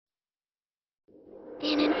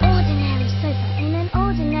In an ordinary sofa, in an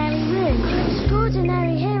ordinary room,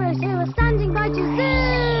 extraordinary heroes who are standing by to zoom.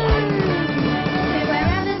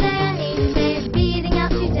 Wherever they're in, speeding up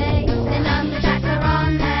today, the Numberjacks are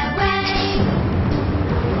on their way.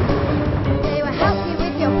 They will help you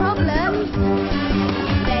with your problems.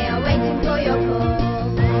 They are waiting for your call.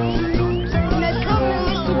 No problem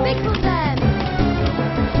is too big for them.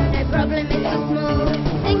 No problem is too small.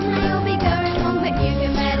 Things may all be going wrong, but you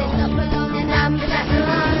can bet it's not for long. The Numberjacks are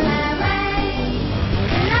on their way.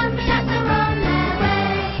 The Numberjacks are on their way.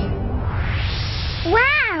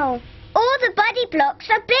 Wow! All the buddy blocks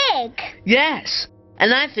are big. Yes,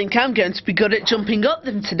 and I think I'm going to be good at jumping up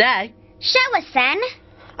them today. Show us then.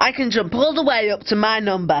 I can jump all the way up to my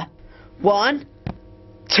number. 1,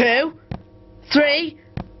 2, 3,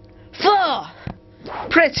 4.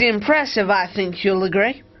 Pretty impressive, I think you'll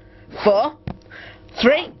agree. 4,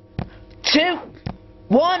 3, 2,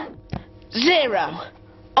 1, 0.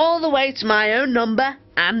 All the way to my own number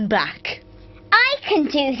and back. I can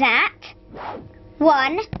do that.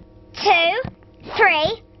 1, 2,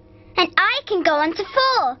 3, and I can go on to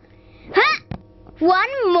 4. Huh?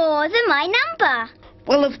 One more than my number.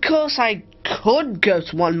 Well, of course I could go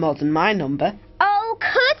to one more than my number. Oh,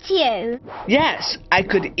 could you? Yes, I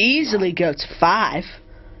could easily go to 5.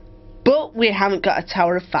 But we haven't got a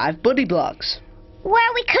tower of 5 buddy blocks.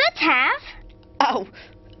 Well, we could have. Oh,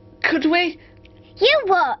 could we? You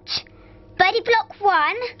watch. Buddy block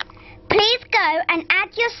 1, please go and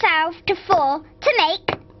add yourself to 4 to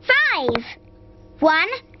make 5. 1,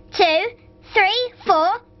 2, 3,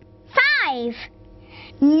 4, 5.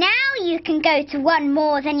 Now you can go to one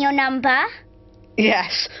more than your number.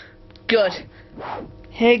 Yes, good.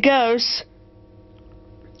 Here goes.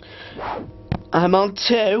 I'm on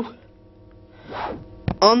 2.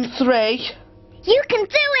 On 3. You can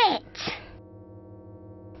do it!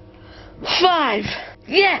 5.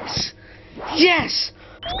 Yes! Yes!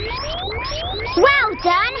 Well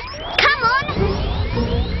done! Come on!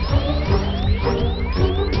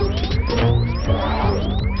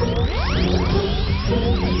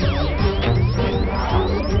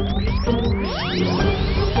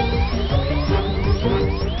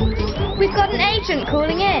 We've got an agent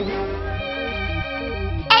calling in.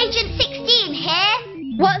 Agent 16 here.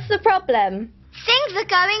 What's the problem? Things are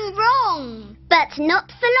going wrong. But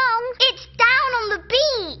not for long. It's down on the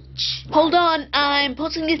beach. Hold on, I'm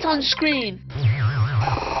putting it on screen.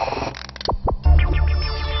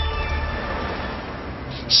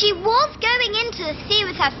 She was going into the sea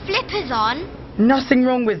with her flippers on. Nothing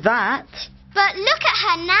wrong with that. But look at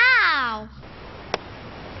her now.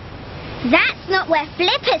 That's not where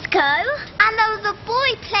flippers go. And there was a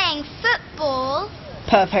boy playing football.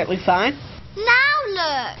 Perfectly fine. Now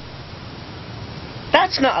look.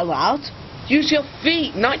 That's not allowed. Use your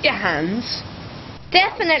feet, not your hands.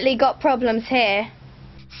 Definitely got problems here.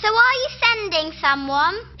 So are you sending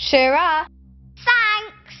someone? Sure are.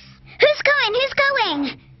 Thanks. Who's going? Who's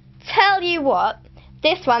going? Tell you what,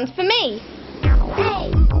 this one's for me.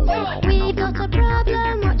 Hey, we got a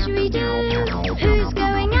problem. What should we do? Who's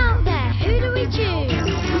going out there? Who do we choose?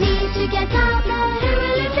 Need to get out there. Who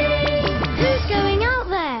will it be? Who's going out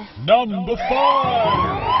there? Number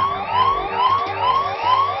 5.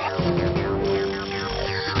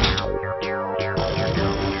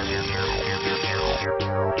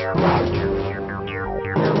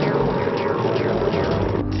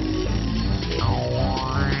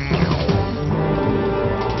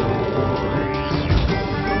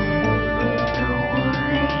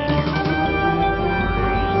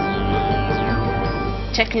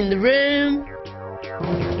 Checking the room.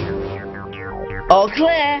 All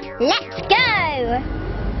clear. Let's go.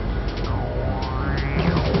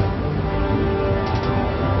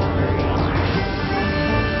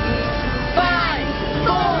 5,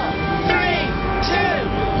 4, 3, 2,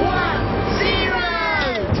 1,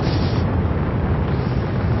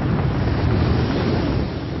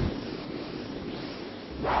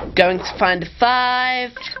 0. Going to find a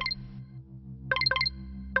 5.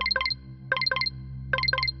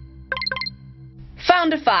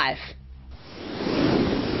 Found a 5.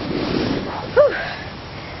 Whew.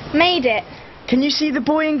 Made it. Can you see the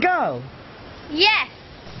boy and girl? Yes.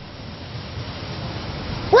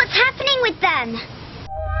 What's happening with them?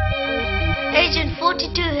 Agent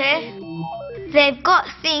 42 here. They've got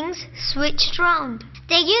things switched round.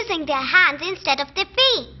 They're using their hands instead of their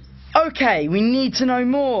feet. Okay, we need to know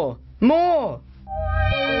more. More!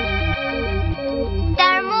 There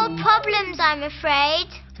are more problems, I'm afraid.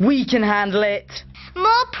 We can handle it.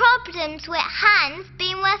 More problems with hands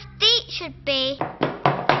being where feet should be.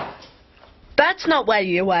 That's not where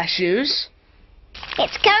you wear shoes.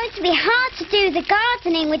 It's going to be hard to do the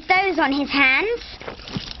gardening with those on his hands.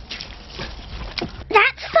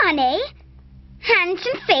 That's funny. Hands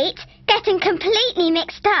and feet getting completely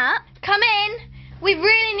mixed up. Come in. We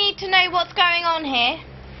really need to know what's going on here.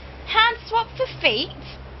 Hand swap for feet?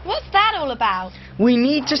 What's that all about? We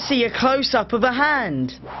need to see a close-up of a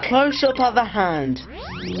hand. Close-up of a hand.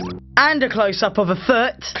 And a close-up of a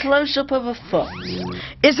foot. Close-up of a foot.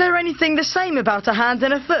 Is there anything the same about a hand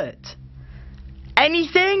and a foot?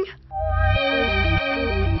 Anything?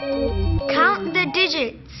 Count the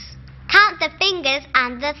digits. Count the fingers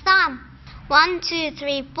and the thumb. 1, 2,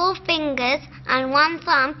 3, 4 fingers and 1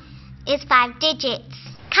 thumb is 5 digits.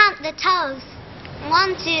 Count the toes.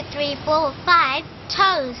 1, 2, 3, 4, 5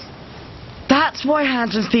 toes. That's why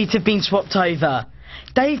hands and feet have been swapped over.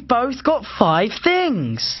 They've both got 5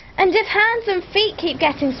 things. And if hands and feet keep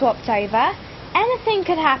getting swapped over, anything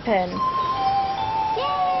could happen.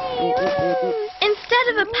 Yay! Instead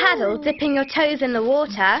of a paddle dipping your toes in the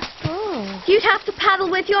water, you'd have to paddle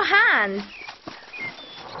with your hands.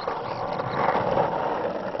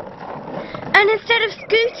 And instead of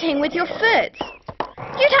scooting with your foot,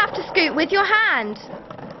 you'd have to scoot with your hand.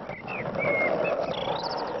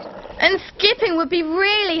 And skipping would be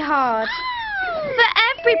really hard for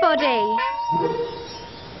everybody.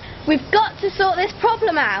 We've got to sort this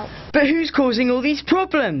problem out. But who's causing all these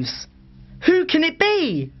problems? Who can it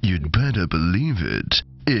be? You'd better believe it.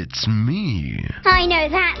 It's me. I know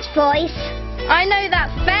that voice. I know that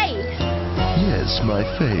face. Yes, my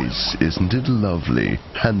face. Isn't it lovely?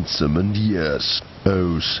 Handsome and yes,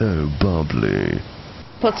 oh so bubbly.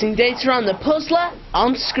 Putting data on the puzzler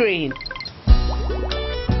on screen.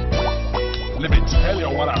 Let me tell you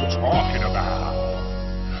what I'm talking about.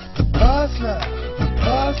 The puzzler,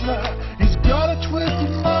 he's got a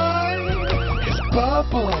twisted mind. His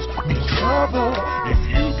bubbles mean trouble if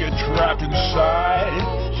you get trapped inside.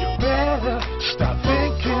 You better stop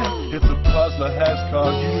thinking if the puzzler has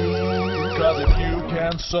caused you. Cause if you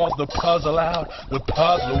can sort the puzzle out, the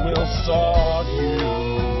puzzler will sort you.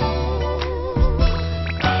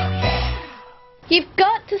 You've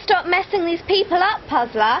got to stop messing these people up,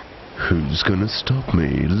 puzzler. Who's gonna stop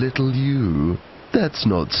me, little you? That's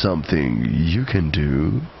not something you can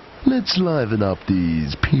do. Let's liven up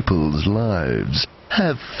these people's lives.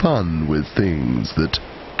 Have fun with things that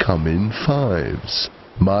come in 5s.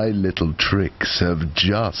 My little tricks have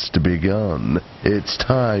just begun. It's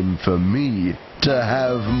time for me to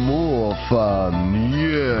have more fun,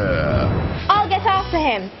 yeah! I'll get after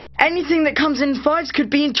him. Anything that comes in 5s could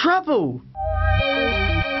be in trouble.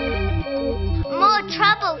 More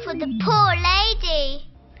trouble for the poor lady.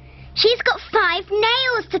 She's got 5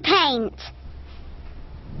 nails to paint.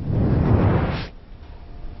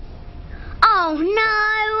 Oh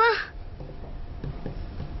no!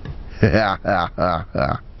 Ha ha ha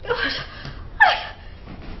ha.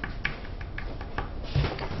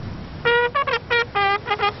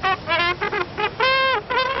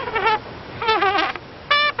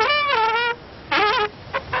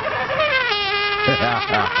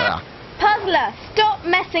 Puzzler, stop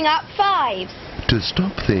messing up 5s. To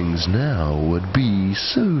stop things now would be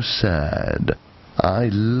so sad. I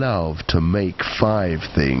love to make 5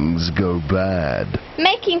 things go bad.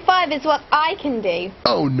 Making 5 is what I can do.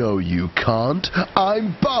 Oh no you can't.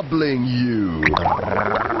 I'm bubbling you.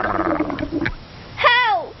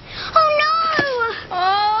 Help! Oh no!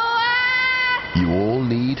 Oh! Ah! You all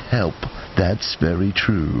need help. That's very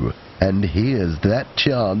true. And here's that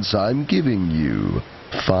chance I'm giving you.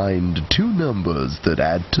 Find 2 numbers that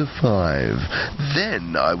add to 5.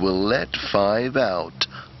 Then I will let 5 out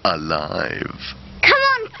alive. Come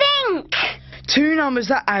on, think! 2 numbers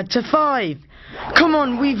that add to 5. Come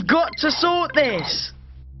on, we've got to sort this.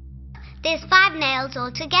 There's 5 nails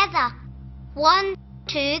altogether. 1,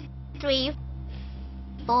 2, 3,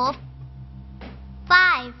 4,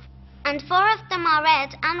 5. And 4 of them are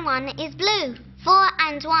red and 1 is blue. 4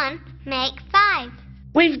 and 1 make 5.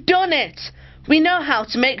 We've done it! We know how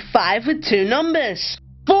to make 5 with 2 numbers.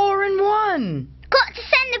 4 and 1. Got to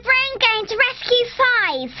send the brain game to rescue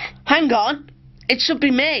 5. Hang on. It should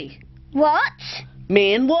be me. What?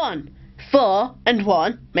 Me and 1. 4 and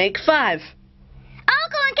 1 make 5. I'll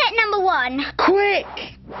go and get number 1. Quick!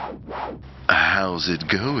 How's it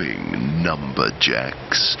going,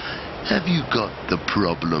 Numberjacks? Have you got the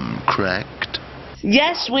problem cracked?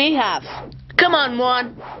 Yes, we have. Come on,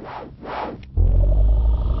 1.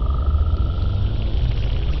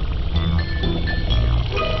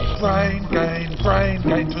 Brain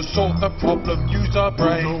game to solve the problem, use our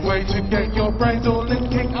brain. No way to get your brains all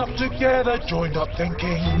linking up together, joined up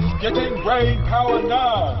thinking. Getting brain power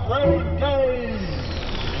now, brain game.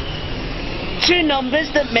 Two numbers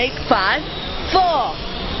that make 5. 4.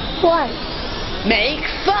 1. Make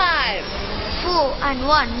 5. 4 and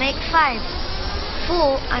 1 make 5.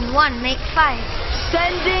 4 and 1 make 5.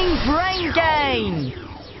 Sending brain gain.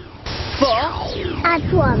 4.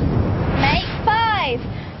 Add 1. Make 5.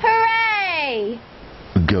 Hooray!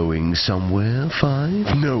 Going somewhere,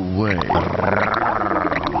 5? No way.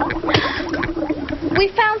 We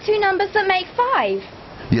found two numbers that make 5.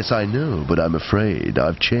 Yes, I know, but I'm afraid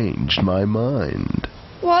I've changed my mind.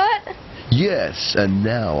 What? Yes, and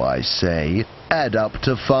now I say, add up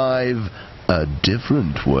to 5 a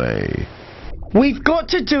different way. We've got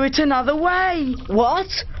to do it another way. What?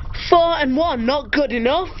 4 and 1 not good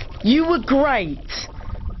enough? You were great.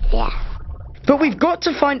 Yeah. But we've got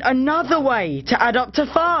to find another way to add up to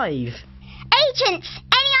 5. Agents,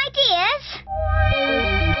 any ideas?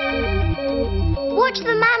 Watch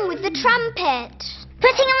the man with the trumpet.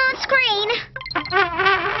 Putting him on screen.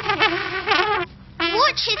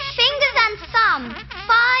 Watch his fingers and thumb.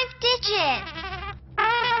 5 digits.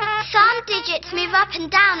 Some digits move up and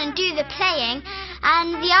down and do the playing,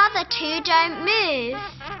 and the other 2 don't move.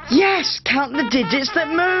 Yes, count the digits that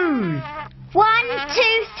move. 1,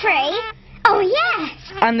 2, 3. Oh, yes.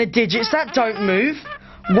 And the digits that don't move,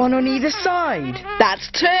 1 on either side. That's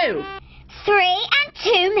 2. 3 and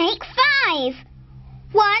 2 make 5.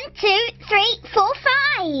 1, 2, 3, 4,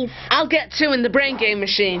 5. I'll get 2 in the brain game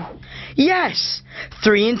machine. Yes,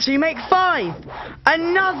 3 and 2 make 5.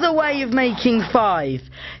 Another way of making 5.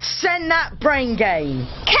 Send that brain gain.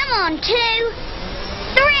 Come on, 2.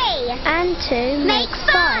 3 and 2 make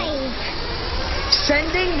 5.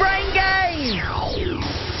 Sending brain gain.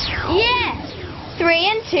 Yes! 3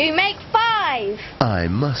 and 2 make 5. I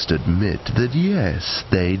must admit that yes,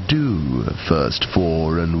 they do. First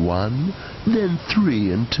 4 and 1, then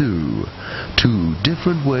 3 and 2. 2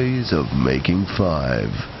 different ways of making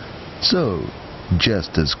 5. So,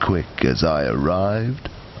 just as quick as I arrived,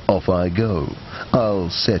 off I go. I'll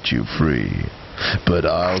set you free. But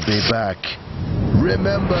I'll be back.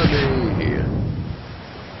 Remember me!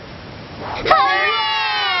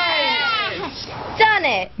 Hooray! Done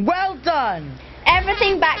it! Well done.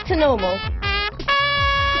 Everything back to normal.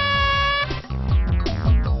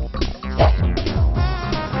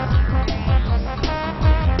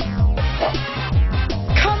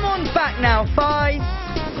 Come on back now, 5.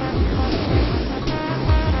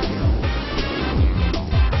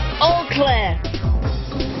 All clear.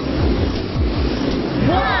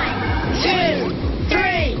 1, 2,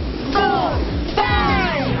 3, 4,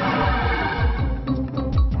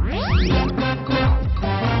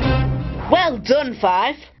 5. Well done,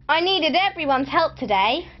 5. I needed everyone's help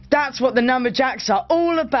today. That's what the Numberjacks are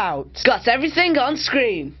all about. Got everything on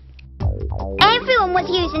screen. Everyone was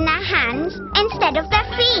using their hands instead of their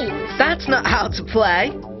feet. That's not how to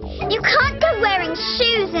play. You can't go wearing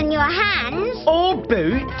shoes in your hands. Or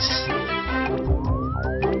boots.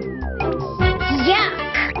 Yuck.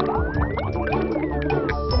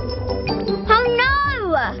 Oh no!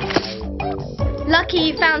 Lucky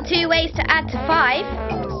you found 2 ways to add to 5.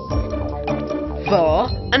 4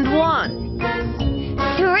 and 1.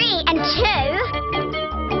 3 and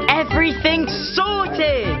 2. Everything's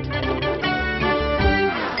sorted.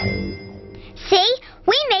 See?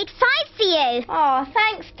 We made 5 for you. Oh,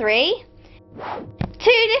 thanks, 3.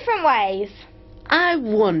 2 different ways. I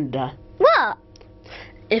wonder What?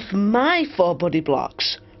 if my 4 buddy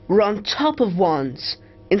blocks were on top of 1's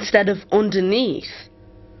instead of underneath,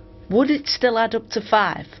 would it still add up to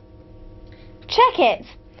 5? Check it.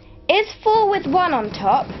 Is 4 with 1 on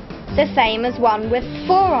top the same as 1 with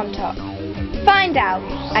 4 on top? Find out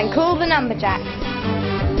and call the Numberjacks.